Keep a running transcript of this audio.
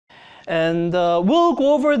And we'll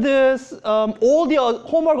go over this. All the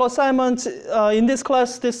homework assignments in this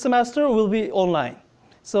class this semester will be online.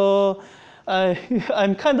 So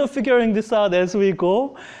I'm kind of figuring this out as we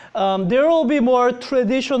go. There will be more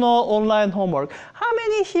traditional online homework. How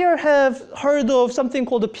many here have heard of something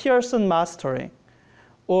called the Pearson Mastering?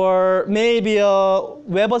 Or maybe a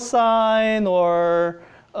WebAssign, or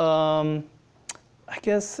I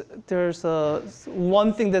guess there's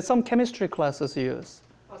one thing that some chemistry classes use.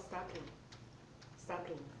 Oh,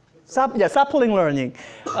 sapling. Sapling learning.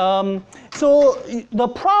 So the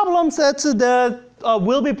problem sets that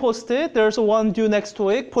will be posted, there's one due next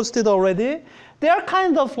week, posted already. They're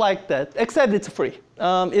kind of like that, except it's free.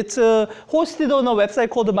 It's hosted on a website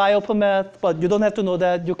called MyOpenMath, but you don't have to know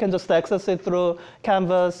that. You can just access it through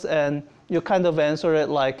Canvas, and you kind of answer it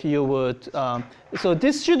like you would. So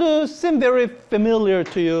this should seem very familiar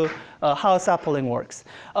to you, how sapling works.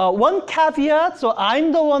 One caveat, so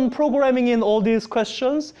I'm the one programming in all these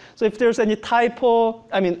questions. So if there's any typo,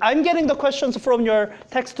 I mean, I'm getting the questions from your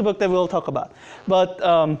textbook that we'll talk about. But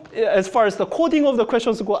as far as the coding of the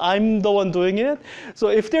questions go, I'm the one doing it. So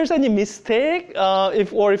if there's any mistake,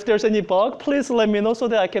 or if there's any bug, please let me know so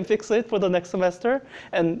that I can fix it for the next semester,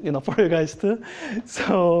 and for you guys too.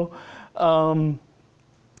 So.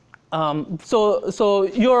 So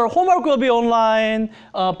your homework will be online,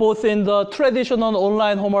 both in the traditional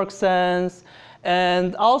online homework sense,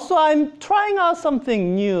 and also I'm trying out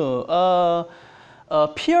something new,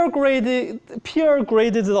 peer-graded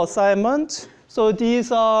assignment. So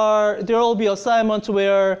there will be assignments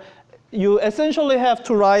where you essentially have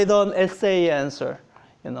to write an essay answer.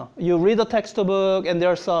 You read the textbook, and there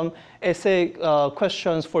are some essay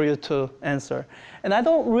questions for you to answer. And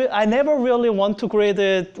I never really want to grade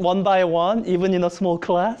it one by one, even in a small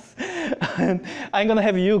class. And I'm going to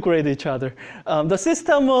have you grade each other. The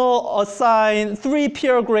system will assign 3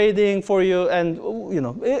 peer grading for you, and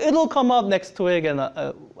it'll come up next week, and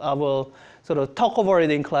I will sort of talk over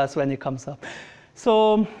it in class when it comes up.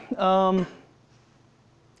 So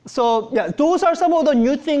yeah, those are some of the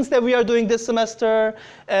new things that we are doing this semester,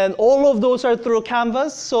 and all of those are through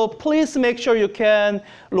Canvas. So please make sure you can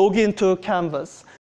log into Canvas.